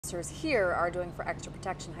Officers here are doing for extra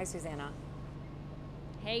protection. Hi, Susanna.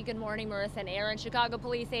 Hey, good morning, Marissa and Aaron. Chicago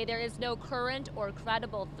police say there is no current or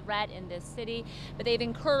credible threat in this city, but they've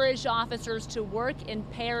encouraged officers to work in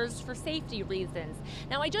pairs for safety reasons.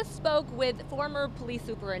 Now, I just spoke with former police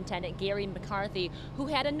superintendent Gary McCarthy, who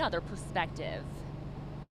had another perspective.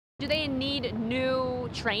 Do they need new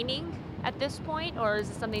training at this point, or is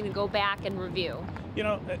it something to go back and review? You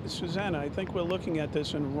know, Susanna, I think we're looking at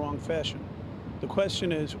this in the wrong fashion. The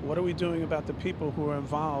question is, what are we doing about the people who are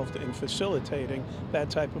involved in facilitating that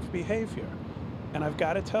type of behavior? And I've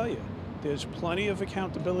got to tell you, there's plenty of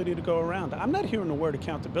accountability to go around. I'm not hearing the word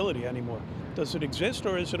accountability anymore. Does it exist,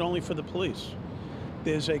 or is it only for the police?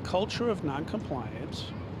 There's a culture of noncompliance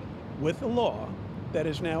with the law that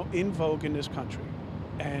is now in vogue in this country.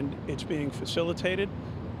 And it's being facilitated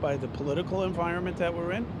by the political environment that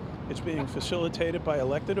we're in. It's being facilitated by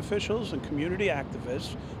elected officials and community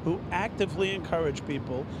activists who actively encourage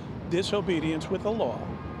people disobedience with the law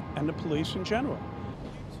and the police in general.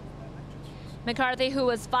 McCarthy, who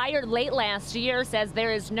was fired late last year, says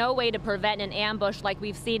there is no way to prevent an ambush like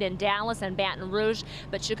we've seen in Dallas and Baton Rouge,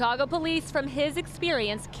 but Chicago police, from his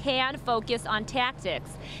experience, can focus on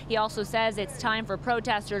tactics. He also says it's time for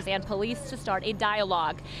protesters and police to start a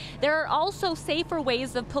dialogue. There are also safer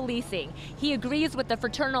ways of policing. He agrees with the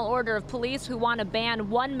Fraternal Order of Police, who want to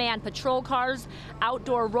ban one-man patrol cars,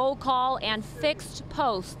 outdoor roll call, and fixed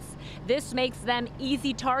posts. This makes them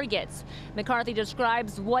easy targets. McCarthy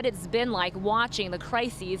describes what it's been like watching the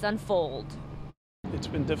crises unfold. It's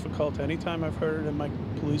been difficult anytime I've heard it in my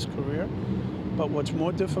police career, but what's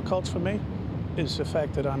more difficult for me is the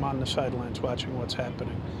fact that I'm on the sidelines watching what's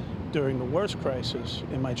happening during the worst crisis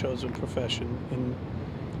in my chosen profession in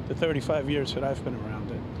the 35 years that I've been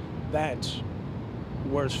around it. That's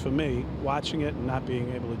worse for me, watching it and not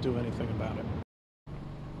being able to do anything about it.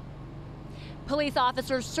 Police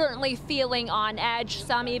officers certainly feeling on edge,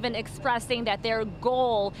 some even expressing that their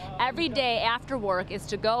goal every day after work is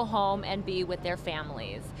to go home and be with their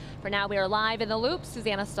families. For now, we are live in the loop.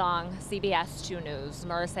 Susanna Song, CBS 2 News.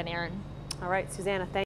 Marissa and Aaron. All right, Susanna, thank you.